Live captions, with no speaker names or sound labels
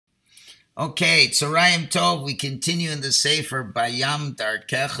Okay, Tzorayim Tov, we continue in the Sefer Bayam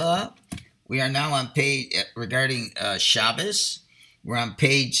Darkecha. We are now on page, regarding Shabbos, we're on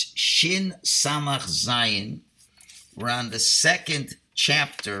page Shin Samach Zayin. We're on the second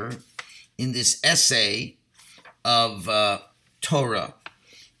chapter in this essay of Torah.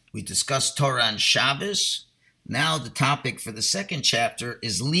 We discussed Torah on Shabbos. Now the topic for the second chapter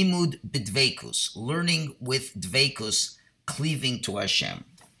is Limud Deveikus, learning with Deveikus, cleaving to Hashem.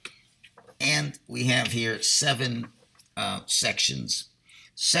 And we have here 7 sections.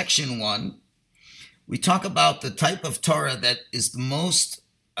 Section 1, we talk about the type of Torah that is the most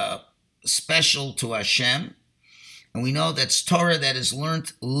special to Hashem. And we know that's Torah that is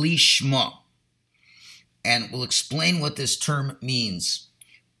learned LISHMA. And we'll explain what this term means.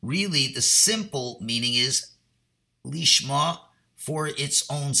 Really, the simple meaning is LISHMA for its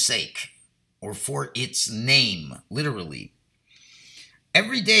own sake, or for its name, literally.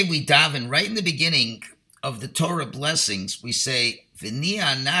 Every day we daven, right in the beginning of the Torah blessings, we say, V'ni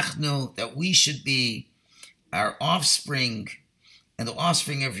anachnu, that we should be, our offspring and the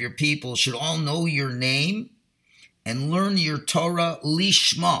offspring of your people should all know your name and learn your Torah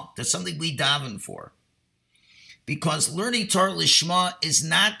lishma. That's something we daven for. Because learning Torah lishma is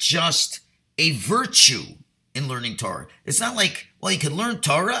not just a virtue in learning Torah. It's not like, well, you can learn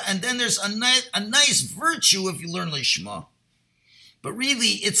Torah and then there's a nice virtue if you learn lishma. But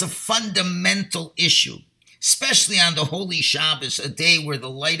really, it's a fundamental issue, especially on the Holy Shabbos, a day where the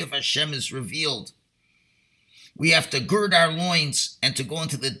light of Hashem is revealed. We have to gird our loins and to go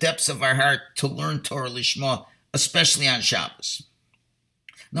into the depths of our heart to learn Torah Lishma, especially on Shabbos.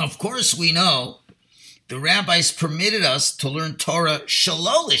 Now, of course, we know the rabbis permitted us to learn Torah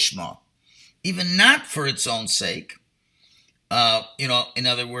Shelo Lishma, even not for its own sake. In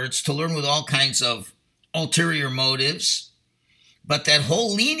other words, to learn with all kinds of ulterior motives. But that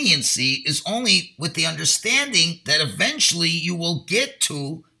whole leniency is only with the understanding that eventually you will get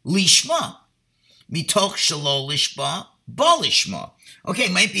to lishma. Mitoch shelo lishma, ba lishma. Okay,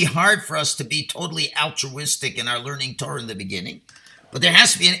 it might be hard for us to be totally altruistic in our learning Torah in the beginning, but there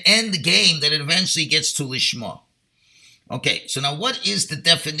has to be an end game that it eventually gets to lishma. Okay, so now what is the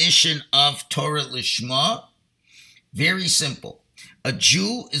definition of Torah lishma? Very simple. A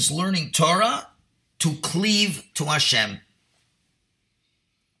Jew is learning Torah to cleave to Hashem.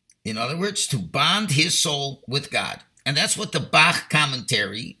 In other words, to bond his soul with God. And that's what the Bach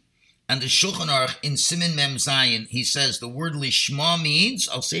commentary and the Shulchan Aruch in Siman Mem Zayin, he says the word lishma means,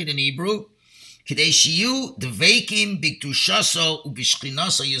 I'll say it in Hebrew, Kidei shiyu deveikim b'kedushaso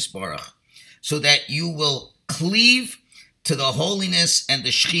u'b'shchinaso yisbarach, so that you will cleave to the holiness and the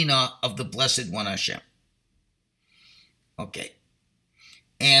Shechina of the Blessed One Hashem. Okay.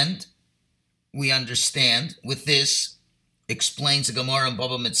 And we understand with this, explains the Gemara in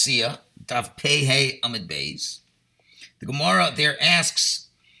Baba Metzia, Daf Pei Hey Amid Beis. The Gemara there asks,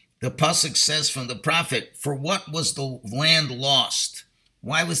 the pasuk says from the prophet, for what was the land lost?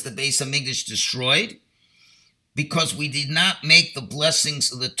 Why was the Beis Hamikdash destroyed? Because we did not make the blessings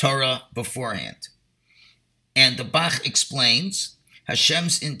of the Torah beforehand. And the Bach explains,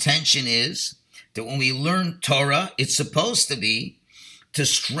 Hashem's intention is that when we learn Torah, it's supposed to be to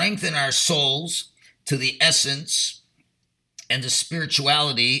strengthen our souls to the essence and the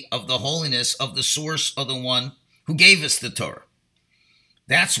spirituality of the holiness of the source of the one who gave us the Torah.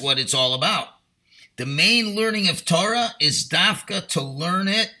 That's what it's all about. The main learning of Torah is dafka, to learn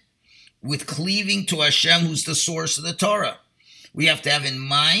it with cleaving to Hashem, who's the source of the Torah. We have to have in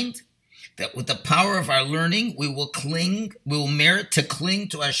mind that with the power of our learning, we will merit to cling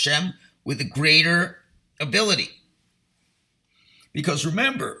to Hashem with a greater ability. Because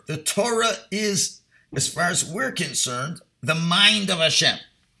remember, the Torah is, as far as we're concerned, the mind of Hashem.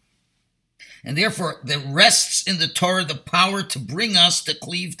 And therefore, there rests in the Torah the power to bring us to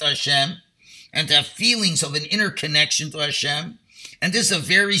cleave to Hashem and to have feelings of an inner connection to Hashem. And this is a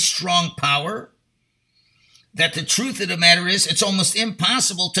very strong power, that the truth of the matter is, it's almost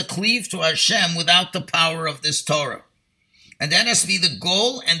impossible to cleave to Hashem without the power of this Torah. And that has to be the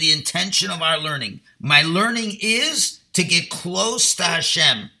goal and the intention of our learning. My learning is to get close to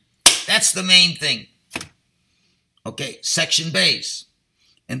Hashem. That's the main thing. Okay, section base.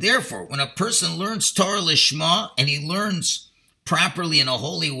 And therefore, when a person learns Torah Lishma and he learns properly in a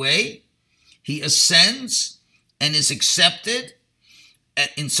holy way, he ascends and is accepted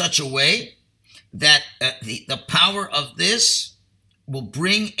in such a way that the power of this will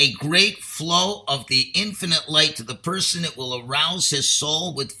bring a great flow of the infinite light to the person. It will arouse his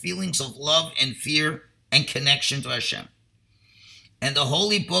soul with feelings of love and fear and connection to Hashem. And the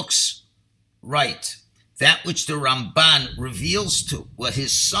holy books write that which the Ramban reveals to what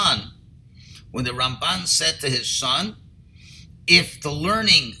his son when the Ramban said to his son, if the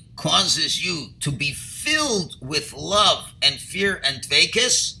learning causes you to be filled with love and fear and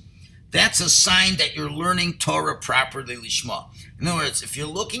Deveikus, that's a sign that you're learning Torah properly, LISHMA. In other words, if you're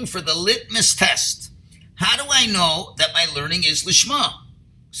looking for the litmus test, how do I know that my learning is LISHMA?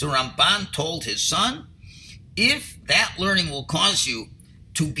 So Ramban told his son, if that learning will cause you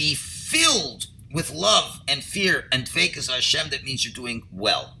to be filled with love and fear and Deveikus Hashem, that means you're doing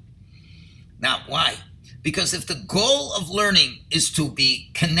well. Now, why? Because if the goal of learning is to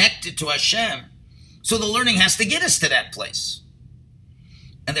be connected to Hashem, so the learning has to get us to that place.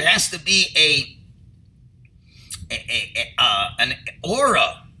 And there has to be an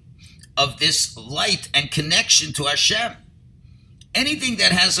aura of this light and connection to Hashem. Anything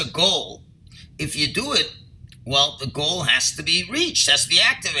that has a goal, if you do it, well, the goal has to be reached, has to be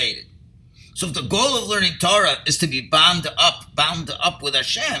activated. So if the goal of learning Torah is to be bound up with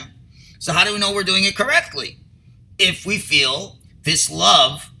Hashem, so how do we know we're doing it correctly? If we feel this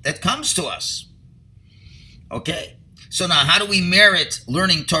love that comes to us. Okay, so now how do we merit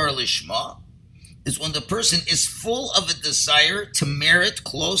learning Torah LISHMA? Is when the person is full of a desire to merit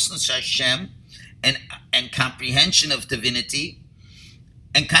closeness to Hashem and comprehension of divinity.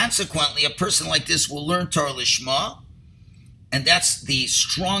 And consequently, a person like this will learn Torah LISHMA, and that's the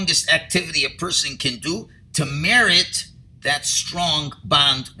strongest activity a person can do to merit that strong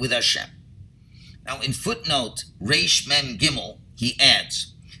bond with Hashem. Now, in footnote Reish Mem Gimel, he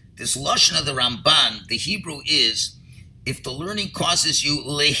adds, this lashon of the Ramban, the Hebrew is, if the learning causes you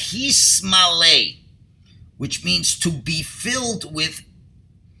lehismale, which means to be filled with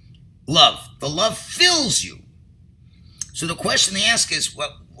love. The love fills you. So the question they ask is,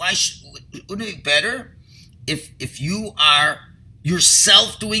 well, wouldn't it be better if you are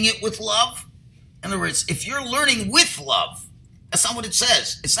yourself doing it with love? In other words, if you're learning with love, that's not what it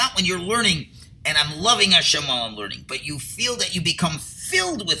says. It's not when you're learning and I'm loving Hashem while I'm learning, but you feel that you become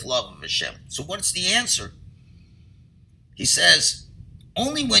filled with love of Hashem. So what's the answer? He says,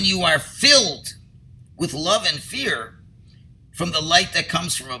 only when you are filled with love and fear from the light that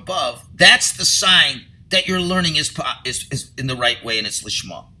comes from above, that's the sign that your learning is in the right way and it's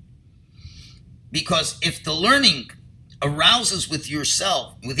LISHMA. Because if the learning arouses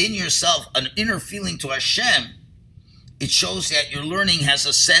within yourself, an inner feeling to Hashem, it shows that your learning has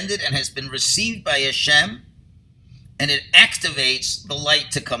ascended and has been received by Hashem, and it activates the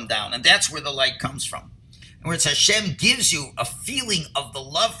light to come down. And that's where the light comes from. In other words, Hashem gives you a feeling of the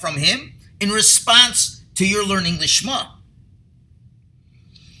love from Him in response to your learning LISHMA.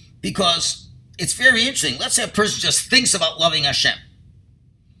 Because it's very interesting. Let's say a person just thinks about loving Hashem.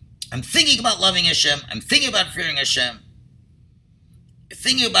 I'm thinking about loving Hashem. I'm thinking about fearing Hashem.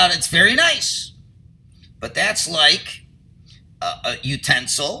 Thinking about it's very nice. But that's like a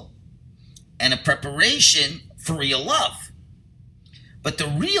utensil and a preparation for real love. But the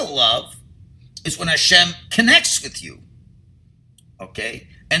real love is when Hashem connects with you. Okay?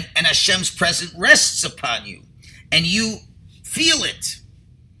 And Hashem's presence rests upon you. And you feel it.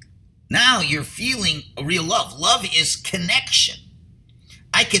 Now you're feeling a real love. Love is connection.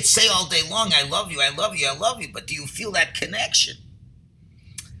 I could say all day long, I love you, I love you, I love you, but do you feel that connection?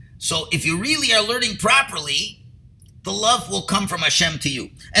 So if you really are learning properly, the love will come from Hashem to you.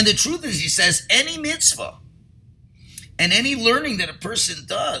 And the truth is, he says, any mitzvah and any learning that a person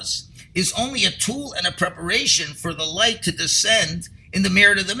does is only a tool and a preparation for the light to descend in the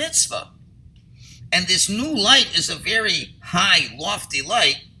merit of the mitzvah. And this new light is a very high, lofty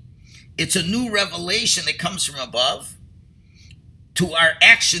light. It's a new revelation that comes from above to our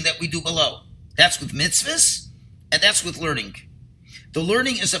action that we do below. That's with mitzvahs, and that's with learning. The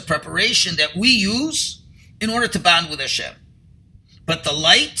learning is a preparation that we use in order to bond with Hashem. But the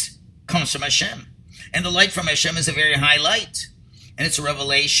light comes from Hashem. And the light from Hashem is a very high light. And it's a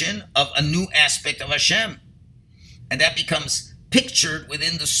revelation of a new aspect of Hashem. And that becomes pictured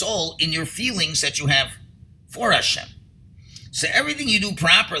within the soul in your feelings that you have for Hashem. So everything you do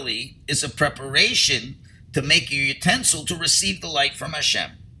properly is a preparation to make your utensil to receive the light from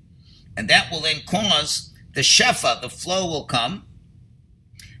Hashem. And that will then cause the shefa, the flow will come,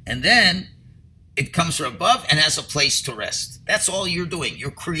 and then it comes from above and has a place to rest. That's all you're doing.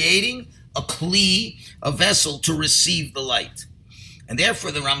 You're creating a kli, a vessel to receive the light. And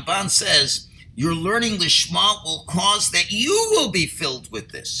therefore the Ramban says, your learning LISHMA will cause that you will be filled with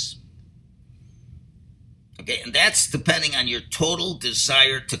this. Okay, and that's depending on your total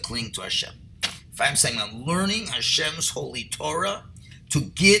desire to cling to Hashem. If I'm saying I'm learning Hashem's holy Torah to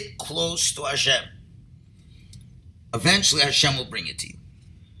get close to Hashem, eventually Hashem will bring it to you.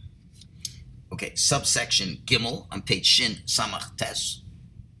 Okay, subsection Gimel on page Shin Samach Tes.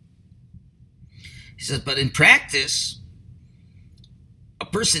 He says, but in practice, a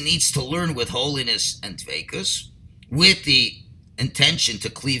person needs to learn with holiness and Deveikus, with the intention to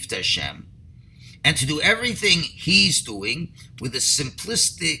cleave to Hashem, and to do everything he's doing with a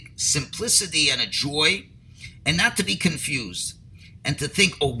simplicity and a joy, and not to be confused, and to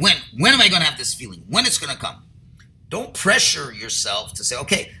think, oh, when am I going to have this feeling? When it's going to come? Don't pressure yourself to say,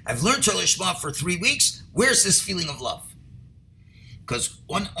 okay, I've learned Torah LISHMA for 3 weeks. Where's this feeling of love? Because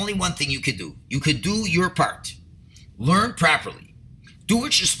only one thing you could do. You could do your part. Learn properly. Do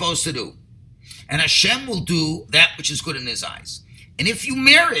what you're supposed to do. And Hashem will do that which is good in his eyes. And if you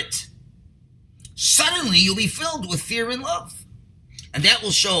merit, suddenly you'll be filled with fear and love. And that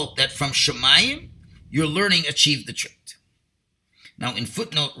will show that from Shemayim, your learning achieved the trait. Now in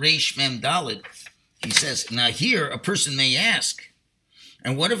footnote Reish Mem Daled, he says, now here a person may ask,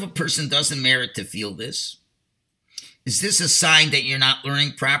 and what if a person doesn't merit to feel this? Is this a sign that you're not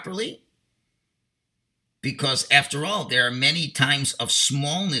learning properly? Because after all, there are many times of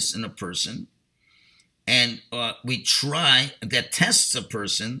smallness in a person, and we try, that tests a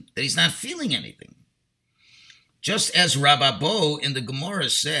person that he's not feeling anything. Just as Rababo in the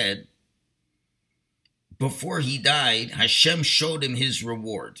Gemara said, before he died, Hashem showed him his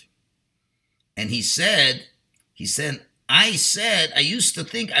reward. And he said, I used to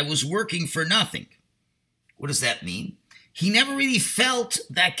think I was working for nothing. What does that mean? He never really felt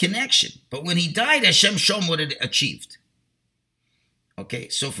that connection. But when he died, Hashem showed him what it achieved. Okay,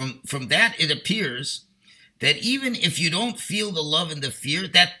 so from that it appears that even if you don't feel the love and the fear,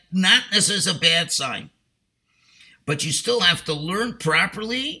 that not necessarily is a bad sign. But you still have to learn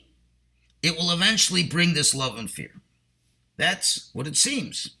properly. It will eventually bring this love and fear. That's what it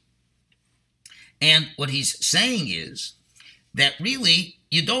seems. And what he's saying is that really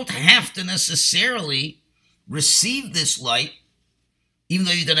you don't have to necessarily receive this light even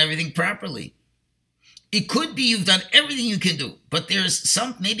though you've done everything properly. It could be you've done everything you can do, but there's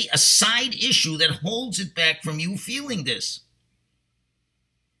maybe a side issue that holds it back from you feeling this.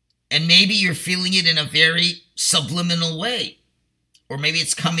 And maybe you're feeling it in a very subliminal way. Or maybe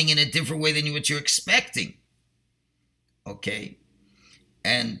it's coming in a different way than what you're expecting. Okay?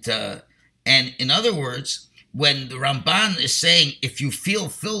 And in other words, when the Ramban is saying, if you feel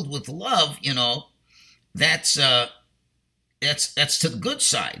filled with love, that's to the good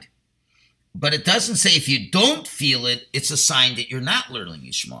side. But it doesn't say if you don't feel it, it's a sign that you're not learning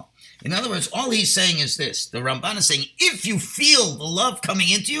LISHMA. In other words, all he's saying is this. The Ramban is saying, if you feel the love coming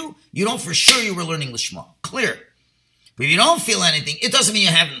into you, you know for sure you were learning LISHMA. Clear. But if you don't feel anything, it doesn't mean you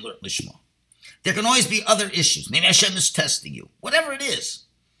haven't learned LISHMA. There can always be other issues. Maybe Hashem is testing you. Whatever it is.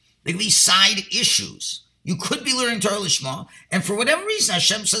 There can be side issues. You could be learning Torah LISHMA, and for whatever reason,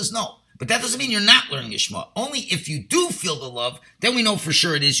 Hashem says no. But that doesn't mean you're not learning LISHMA. Only if you do feel the love, then we know for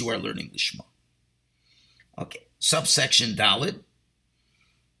sure it is you are learning LISHMA. Okay, subsection Dalet.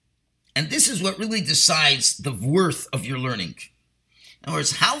 And this is what really decides the worth of your learning. In other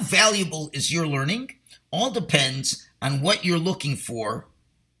words, how valuable is your learning? All depends on what you're looking for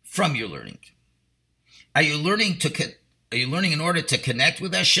from your learning. Are you learning in order to connect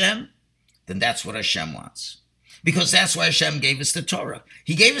with Hashem? Then that's what Hashem wants. Because that's why Hashem gave us the Torah.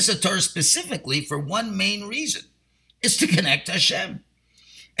 He gave us the Torah specifically for one main reason. It's to connect to Hashem.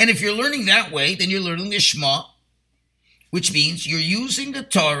 And if you're learning that way, then you're learning LISHMA, which means you're using the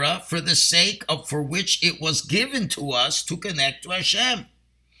Torah for the sake of for which it was given to us to connect to Hashem.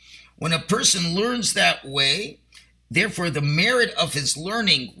 When a person learns that way, therefore the merit of his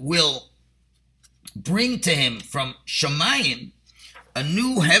learning will bring to him from Shemayim a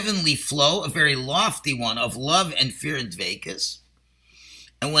new heavenly flow, a very lofty one of love and fear and Deveikus.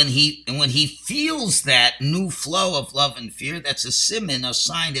 And when he feels that new flow of love and fear, that's a siman, a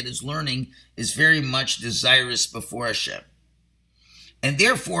sign that his learning is very much desirous before Hashem. And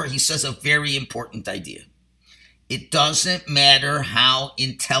therefore, he says a very important idea. It doesn't matter how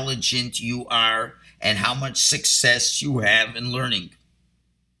intelligent you are and how much success you have in learning.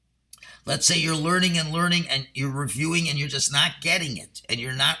 Let's say you're learning and you're reviewing and you're just not getting it and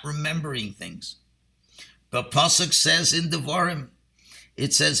you're not remembering things. The Pasuk says in Devarim,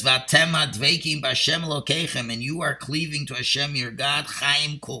 it says, "Vatem adveikim b'Hashem Elokeichem," and you are cleaving to Hashem, your God.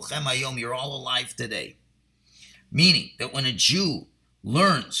 Chaim kulchem hayom, you're all alive today. Meaning that when a Jew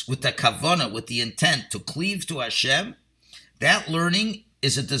learns with the kavanah, with the intent to cleave to Hashem, that learning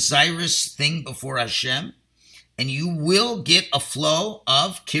is a desirous thing before Hashem, and you will get a flow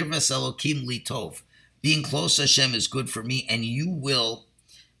of kirvas Elokim litov. Being close to Hashem is good for me, and you will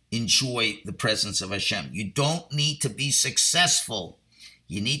enjoy the presence of Hashem. You don't need to be successful.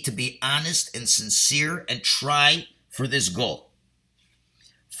 You need to be honest and sincere and try for this goal.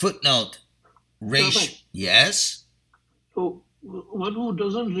 Footnote Reish, yes. So one who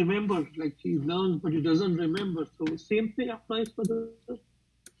doesn't remember, like he learns but he doesn't remember. So same thing applies for the.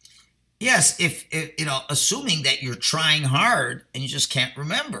 Yes, if assuming that you're trying hard and you just can't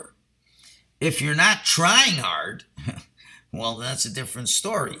remember. If you're not trying hard, well, that's a different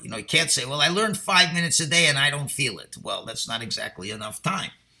story. You can't say, well, I learned 5 minutes a day and I don't feel it. Well, that's not exactly enough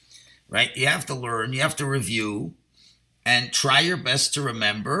time, right? You have to learn, you have to review, and try your best to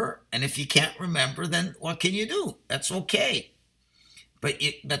remember. And if you can't remember, then what can you do? That's okay.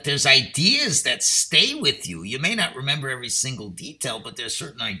 But there's ideas that stay with you. You may not remember every single detail, but there's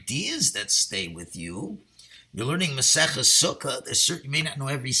certain ideas that stay with you. You're learning Maseches Sukkah. You may not know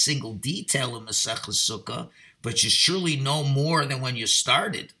every single detail of Maseches Sukkah, but you surely know more than when you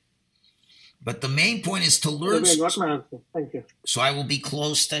started. But the main point is to learn. Okay, I got my answer. Thank you. So I will be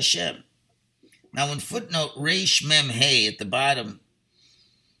close to Hashem. Now in footnote Reish Mem Hey at the bottom,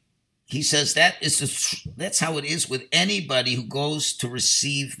 he says that's how it is with anybody who goes to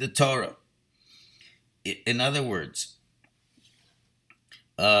receive the Torah. In other words,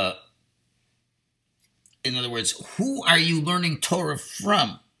 who are you learning Torah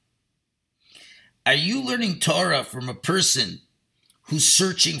from? Are you learning Torah from a person who's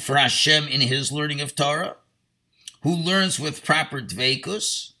searching for Hashem in his learning of Torah, who learns with proper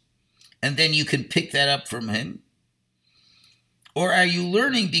Deveikus, and then you can pick that up from him? Or are you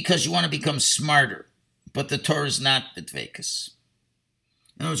learning because you want to become smarter, but the Torah is not the Deveikus?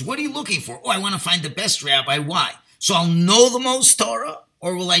 In other words, what are you looking for? Oh, I want to find the best rabbi. Why? So I'll know the most Torah,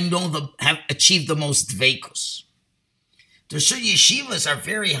 or will I have achieved the most Deveikus? There's certain yeshivas are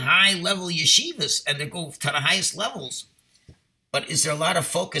very high-level yeshivas, and they go to the highest levels. But is there a lot of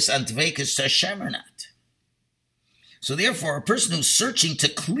focus on Deveikus to Hashem or not? So therefore, a person who's searching to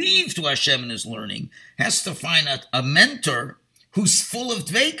cleave to Hashem in his learning has to find a mentor who's full of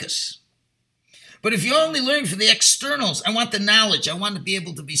Deveikus. But if you're only learning for the externals, I want the knowledge. I want to be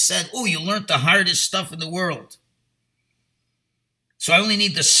able to be said, oh, you learned the hardest stuff in the world. So I only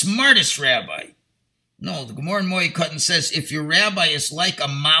need the smartest rabbi. No, the Gemara in Moed says, if your rabbi is like a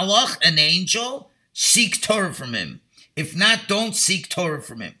malach, an angel, seek Torah from him. If not, don't seek Torah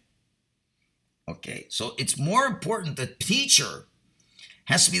from him. Okay, so it's more important the teacher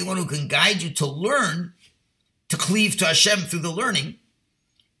has to be the one who can guide you to learn, to cleave to Hashem through the learning,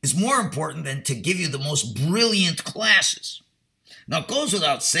 is more important than to give you the most brilliant classes. Now, it goes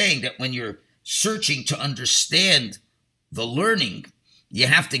without saying that when you're searching to understand the learning, you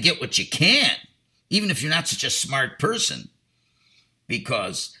have to get what you can, even if you're not such a smart person,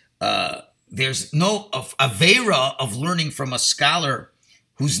 because there's no avera of learning from a scholar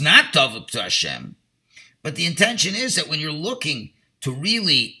who's not Davuk to Hashem. But the intention is that when you're looking to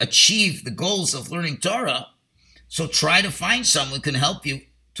really achieve the goals of learning Torah, so try to find someone who can help you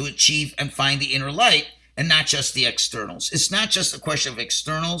to achieve and find the inner light, and not just the externals. It's not just a question of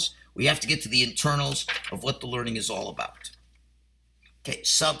externals. We have to get to the internals of what the learning is all about. Okay,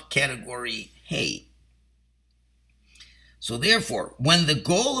 subcategory Hey. So therefore, when the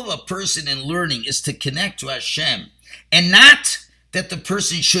goal of a person in learning is to connect to Hashem, and not that the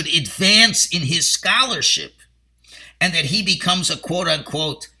person should advance in his scholarship, and that he becomes a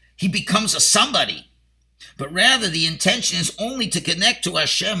quote-unquote, he becomes a somebody, but rather the intention is only to connect to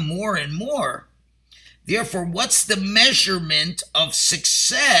Hashem more and more. Therefore, what's the measurement of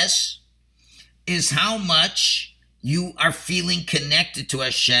success is how much you are feeling connected to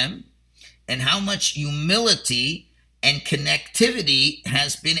Hashem and how much humility and connectivity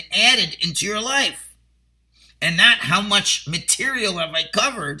has been added into your life. And not how much material have I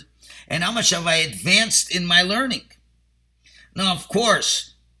covered and how much have I advanced in my learning. Now, of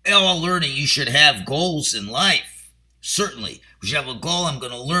course, all learning, you should have goals in life. Certainly. We should have a goal. I'm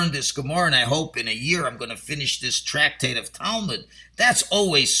going to learn this Gemara, and I hope in a year I'm going to finish this tractate of Talmud. That's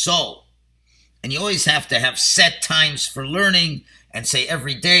always so. And you always have to have set times for learning and say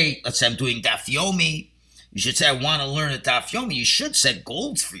every day, let's say I'm doing Daf Yomi. You should say, I want to learn a Daf Yomi. You should set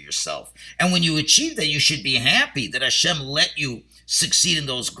goals for yourself. And when you achieve that, you should be happy that Hashem let you succeed in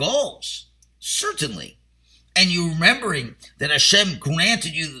those goals. Certainly. And you remembering that Hashem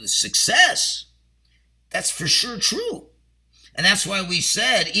granted you the success, that's for sure true. And that's why we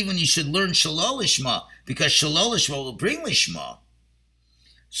said even you should learn Shalol LISHMA, because Shalol LISHMA will bring LISHMA.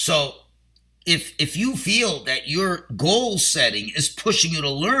 So if you feel that your goal setting is pushing you to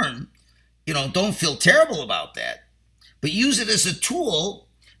learn, don't feel terrible about that. But use it as a tool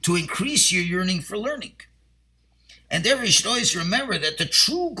to increase your yearning for learning. And therefore, you should always remember that the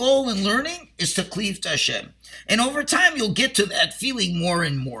true goal in learning is to cleave to Hashem. And over time, you'll get to that feeling more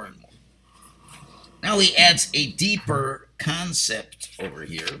and more and more. Now he adds a deeper concept over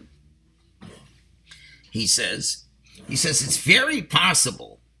here. he says it's very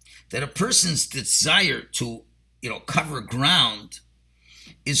possible that a person's desire to, cover ground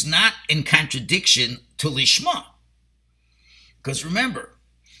is not in contradiction to LISHMA. Because remember,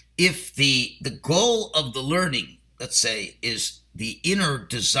 if the goal of the learning, let's say, is the inner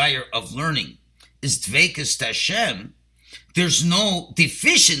desire of learning, is Deveikus to HASHEM, there's no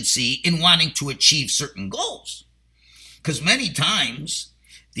deficiency in wanting to achieve certain goals. Because many times,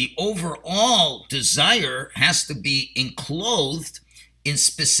 the overall desire has to be enclosed in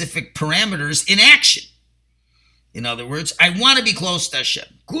specific parameters in action. In other words, I want to be close to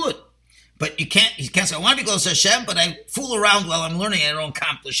HASHEM. Good. But you can't say, I want to be close to HASHEM, but I fool around while I'm learning and I don't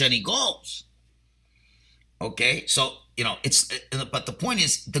accomplish any goals. Okay? So, but the point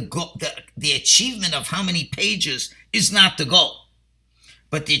is, the achievement of how many pages is not the goal.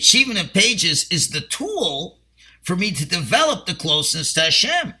 But the achievement of pages is the tool for me to develop the closeness to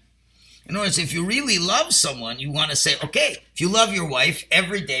HASHEM. In other words, if you really love someone, you want to say, okay, if you love your wife,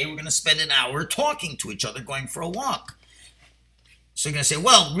 every day we're going to spend an hour talking to each other, going for a walk. So you're going to say,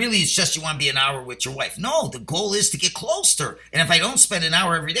 well, really, it's just you want to be an hour with your wife. No, the goal is to get close to her. And if I don't spend an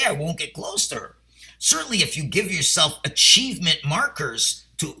hour every day, I won't get close to her. Certainly, if you give yourself achievement markers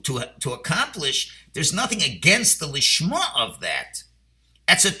to accomplish, there's nothing against the LISHMA of that.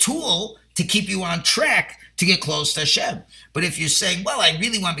 That's a tool to keep you on track to get close to HASHEM. But if you're saying, well, I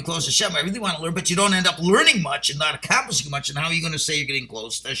really want to be close to HASHEM, I really want to learn, but you don't end up learning much and not accomplishing much, and how are you going to say you're getting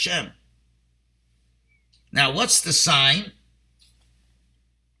close to HASHEM? Now, what's the sign?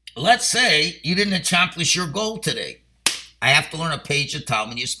 Let's say you didn't accomplish your goal today. I have to learn a page of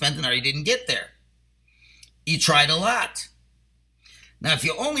Talmud. You spent an hour, you didn't get there. You tried a lot. Now, if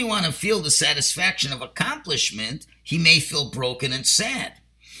you only want to feel the satisfaction of accomplishment, he may feel broken and sad.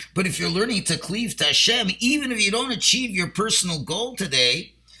 But if you're learning to cleave to HASHEM, even if you don't achieve your personal goal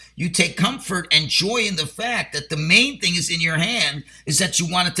today, you take comfort and joy in the fact that the main thing is in your hand is that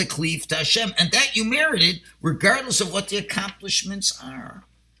you wanted to cleave to HASHEM, and that you merited regardless of what the accomplishments are.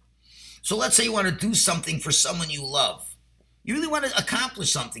 So let's say you want to do something for someone you love. You really want to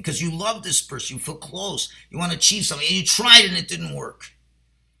accomplish something because you love this person, you feel close, you want to achieve something, and you tried and it didn't work.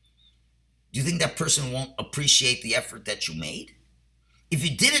 Do you think that person won't appreciate the effort that you made? If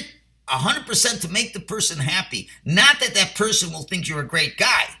you did it 100% to make the person happy, not that that person will think you're a great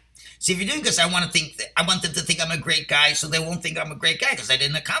guy. See, if you're doing this, I want them to think I'm a great guy, so they won't think I'm a great guy because I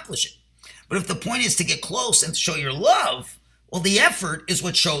didn't accomplish it. But if the point is to get close and to show your love, well, the effort is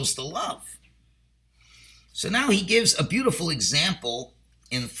what shows the love. So now he gives a beautiful example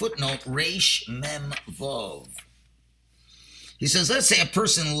in footnote Reish Mem Vov. He says, let's say a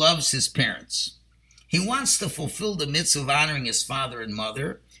person loves his parents. He wants to fulfill the mitzvah of honoring his father and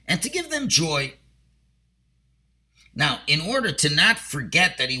mother and to give them joy. Now, in order to not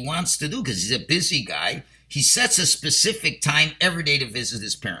forget that he wants to do, because he's a busy guy, he sets a specific time every day to visit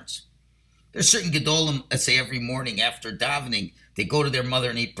his parents. There's certain Gedolim, let's say every morning after davening, they go to their mother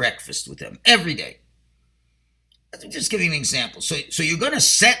and eat breakfast with them every day. Let me just give you an example. So you're going to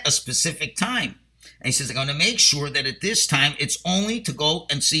set a specific time. And he says, I'm going to make sure that at this time, it's only to go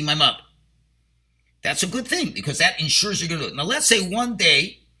and see my mother. That's a good thing because that ensures you're going to do it. Now, let's say one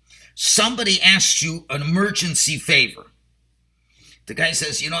day somebody asks you an emergency favor. The guy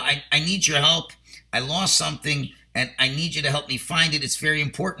says, I need your help. I lost something and I need you to help me find it. It's very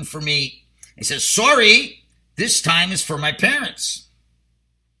important for me. He says, sorry, this time is for my parents.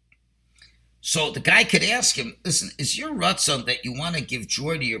 So the guy could ask him, listen, is your ratzon that you want to give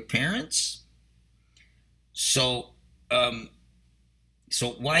joy to your parents? So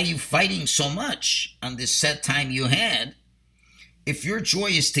why are you fighting so much on this set time you had? If your joy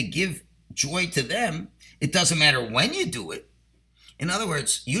is to give joy to them, it doesn't matter when you do it. In other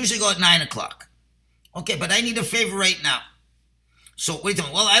words, usually go at 9 o'clock. Okay, but I need a favor right now. So wait a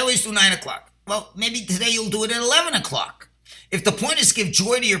minute. Well, I always do 9 o'clock. Well, maybe today you'll do it at 11 o'clock. If the point is to give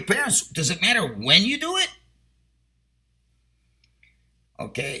joy to your parents, does it matter when you do it?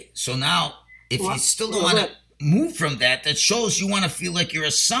 Okay, so now, if you still don't want to move from that, that shows you want to feel like you're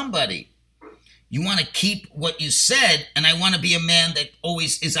a somebody. You want to keep what you said, and I want to be a man that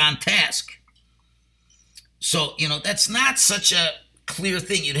always is on task. So, that's not such a clear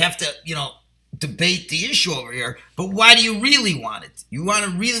thing. You'd have to, debate the issue over here. But why do you really want it? You want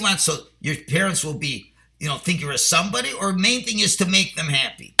to really want it so your parents will be, think you're a somebody, or main thing is to make them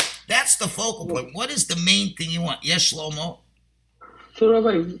happy. That's the focal point. What is the main thing you want? Yes, Shlomo? So,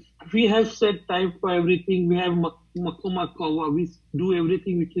 Rabbi, we have set time for everything. We have makom. We do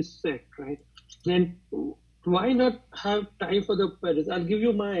everything which is set, right? Then why not have time for the parents? I'll give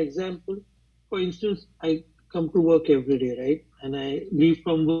you my example. For instance, I come to work every day, right? And I leave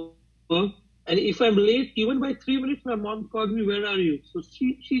from work And if I'm late, even by 3 minutes, my mom called me, "Where are you?" So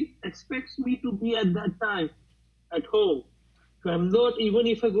she expects me to be at that time at home. So I'm not, even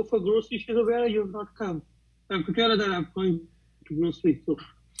if I go for groceries, she goes, "Where are you? I've not come." So I have to tell her that I'm going to groceries. So,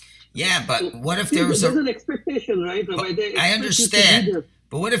 Yeah, but so what if there was there's an expectation, right? I understand.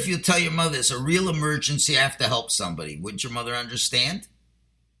 But what if you tell your mother it's a real emergency, I have to help somebody? Wouldn't your mother understand?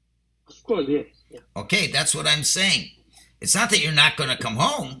 Of course, yes. Yeah. Okay, that's what I'm saying. It's not that you're not going to come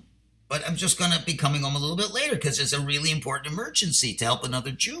home, but I'm just going to be coming home a little bit later because it's a really important emergency to help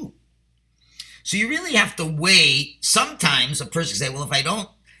another Jew. So you really have to weigh. Sometimes a person can say, well, if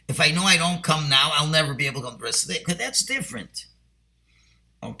I know I don't come now, I'll never be able to come the rest of the day. Because that's different.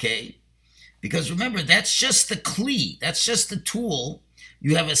 Okay? Because remember, that's just the kli. That's just the tool.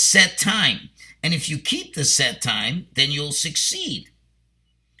 You have a set time. And if you keep the set time, then you'll succeed.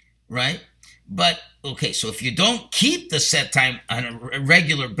 Right? But, okay, so if you don't keep the set time on a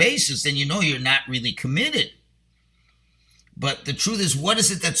regular basis, then you know you're not really committed. But the truth is, what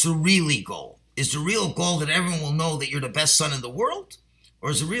is it that's the really goal? Is the real goal that everyone will know that you're the best son in the world? Or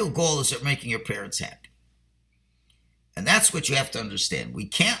is the real goal is that making your parents happy? And that's what you have to understand. We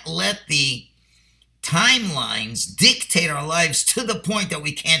can't let the timelines dictate our lives to the point that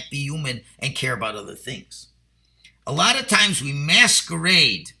we can't be human and care about other things. A lot of times we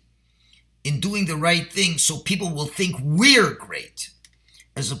masquerade in doing the right thing so people will think we're great,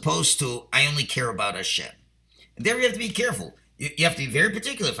 as opposed to, I only care about Hashem. And there you have to be careful. You have to be very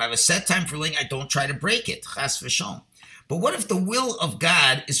particular. If I have a set time for learning, I don't try to break it. Chas v'shalom. But what if the will of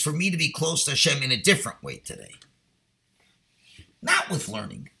God is for me to be close to Hashem in a different way today? Not with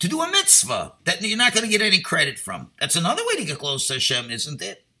learning. To do a mitzvah that you're not going to get any credit from. That's another way to get close to Hashem, isn't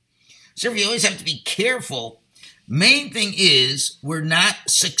it? So you always have to be careful. Main thing is,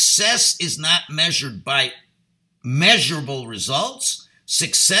 success is not measured by measurable results.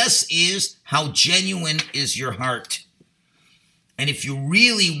 Success is how genuine is your heart. And if you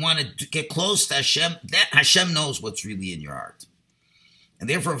really want to get close to Hashem, that Hashem knows what's really in your heart. And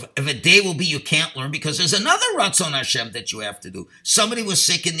therefore, if a day will be you can't learn because there's another Ratzon Hashem that you have to do. Somebody was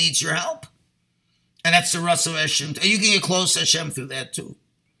sick and needs your help. And that's the Ratzon Hashem. You can get close to Hashem through that too.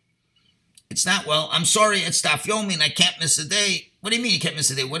 It's not, well, I'm sorry, it's Daf Yomi and I can't miss a day. What do you mean you can't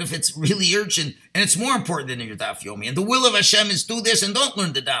miss a day? What if it's really urgent and it's more important than your Daf Yomi? And the will of Hashem is do this and don't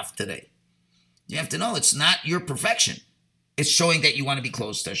learn the Daf today. You have to know it's not your perfection. It's showing that you want to be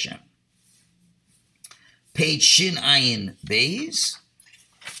close to Hashem. Page Shin Ayin Beis,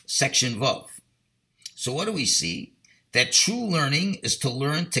 section Vav. So what do we see? That true learning is to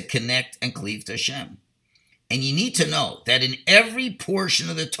learn to connect and cleave to Hashem. And you need to know that in every portion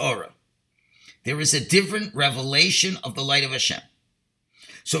of the Torah, there is a different revelation of the light of Hashem.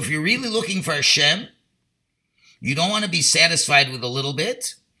 So if you're really looking for Hashem, you don't want to be satisfied with a little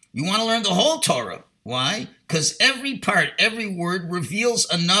bit. You want to learn the whole Torah. Why? Because every part, every word reveals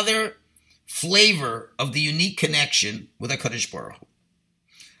another flavor of the unique connection with HaKadosh Baruch Hu.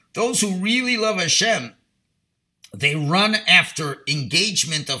 Those who really love Hashem, they run after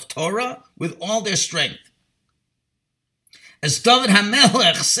engagement of Torah with all their strength. As David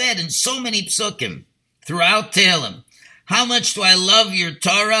HaMelech said in so many psukim throughout Tehillim, how much do I love your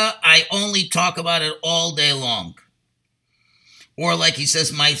Torah? I only talk about it all day long. Or like he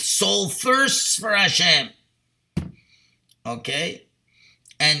says, my soul thirsts for Hashem. Okay?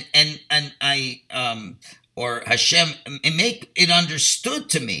 And I, or Hashem, make it understood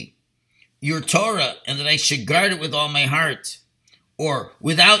to me, your Torah, and that I should guard it with all my heart. Or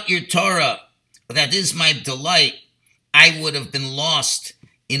without your Torah, that is my delight, I would have been lost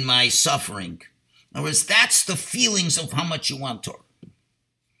in my suffering. In other words, that's the feelings of how much you want Torah.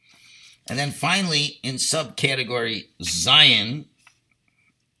 And then finally, in subcategory Zion,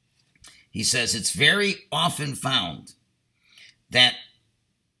 he says it's very often found that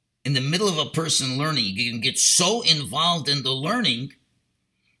in the middle of a person learning, you can get so involved in the learning,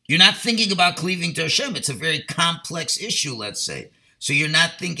 you're not thinking about cleaving to Hashem. It's a very complex issue, let's say. So you're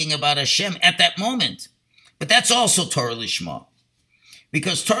not thinking about Hashem at that moment. But that's also Torah LISHMA.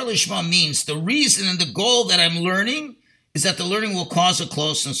 Because Torah LISHMA means the reason and the goal that I'm learning is that the learning will cause a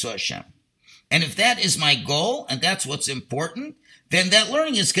closeness to Hashem. And if that is my goal, and that's what's important, then that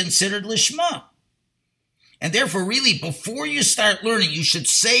learning is considered LISHMA. And therefore, really, before you start learning, you should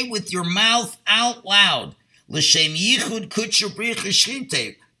say with your mouth out loud, L'shem yichud kutsha bricha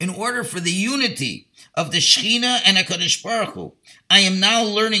shchinte, in order for the unity of the Shechina and HaKadosh Baruch Hu. I am now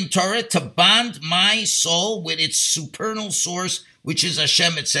learning Torah to bond my soul with its supernal source, which is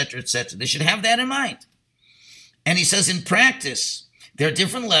Hashem, etc., etc. They should have that in mind. And he says in practice, there are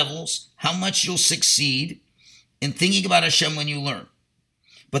different levels, how much you'll succeed in thinking about Hashem when you learn.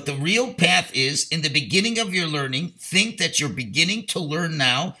 But the real path is, in the beginning of your learning, think that you're beginning to learn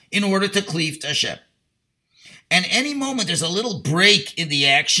now in order to cleave to Hashem. And any moment there's a little break in the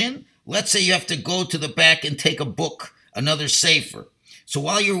action, let's say you have to go to the back and take a book, another sefer. So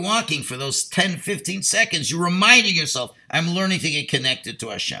while you're walking for those 10, 15 seconds, you're reminding yourself, I'm learning to get connected to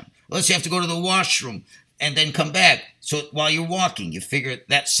Hashem. Let's say you have to go to the washroom and then come back. So while you're walking, you figure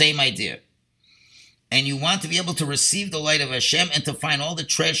that same idea. And you want to be able to receive the light of Hashem and to find all the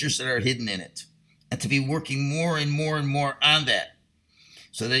treasures that are hidden in it. And to be working more and more and more on that.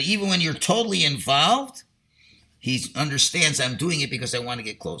 So that even when you're totally involved, he understands I'm doing it because I want to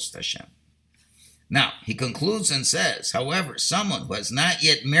get close to Hashem. Now, he concludes and says, however, someone who has not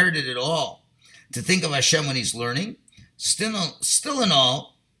yet merited at all to think of Hashem when he's learning, still in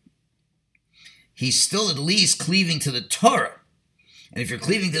all, he's still at least cleaving to the Torah. And if you're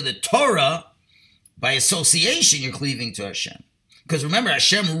cleaving to the Torah, by association, you're cleaving to Hashem. Because remember,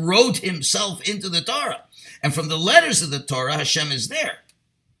 Hashem wrote himself into the Torah. And from the letters of the Torah, Hashem is there.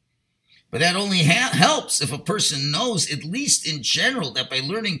 But that only helps if a person knows, at least in general, that by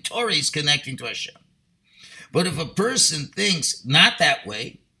learning Torah, he's connecting to Hashem. But if a person thinks, not that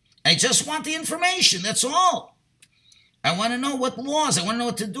way, I just want the information, that's all. I want to know what laws, I want to know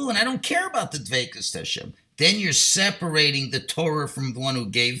what to do, and I don't care about the Deveikus to Hashem. Then you're separating the Torah from the one who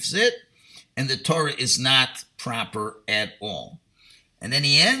gave it, and the Torah is not proper at all. And then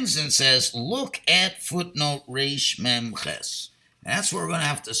he ends and says, look at footnote Reish Mem Ches. And that's where we're going to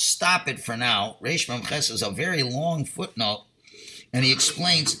have to stop it for now. Reish Mem Ches is a very long footnote, and he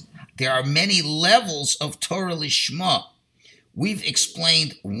explains there are many levels of Torah LISHMA. We've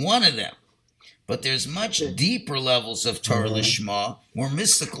explained one of them, but there's much deeper levels of Torah LISHMA, more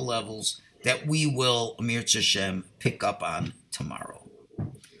mystical levels, that we will, Amir Hashem, pick up on tomorrow.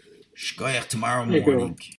 Shkoyach tomorrow morning.